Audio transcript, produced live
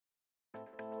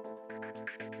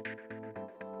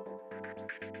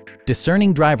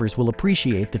discerning drivers will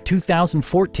appreciate the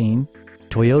 2014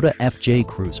 Toyota FJ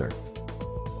Cruiser.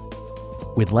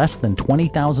 With less than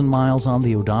 20,000 miles on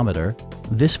the odometer,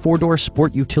 this four-door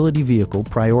sport utility vehicle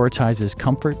prioritizes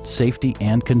comfort, safety,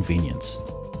 and convenience.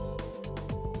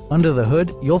 Under the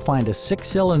hood, you'll find a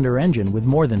six-cylinder engine with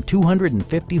more than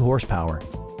 250 horsepower,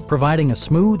 providing a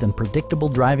smooth and predictable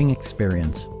driving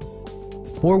experience.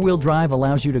 Four-wheel drive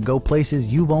allows you to go places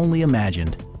you've only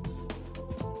imagined.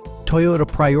 Toyota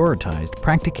prioritized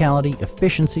practicality,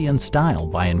 efficiency, and style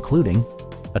by including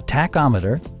a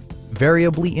tachometer,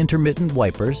 variably intermittent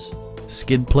wipers,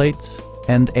 skid plates,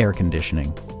 and air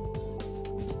conditioning.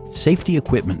 Safety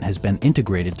equipment has been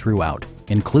integrated throughout,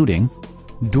 including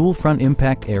dual front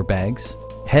impact airbags,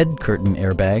 head curtain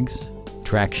airbags,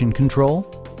 traction control,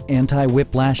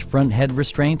 anti-whiplash front head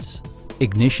restraints,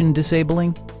 ignition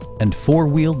disabling, and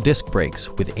four-wheel disc brakes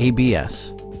with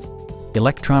ABS.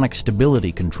 Electronic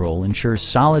stability control ensures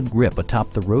solid grip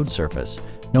atop the road surface,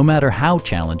 no matter how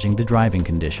challenging the driving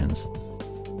conditions.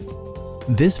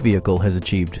 This vehicle has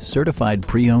achieved certified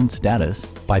pre-owned status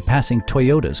by passing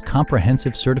Toyota's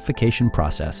comprehensive certification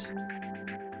process.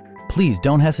 Please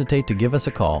don't hesitate to give us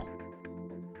a call.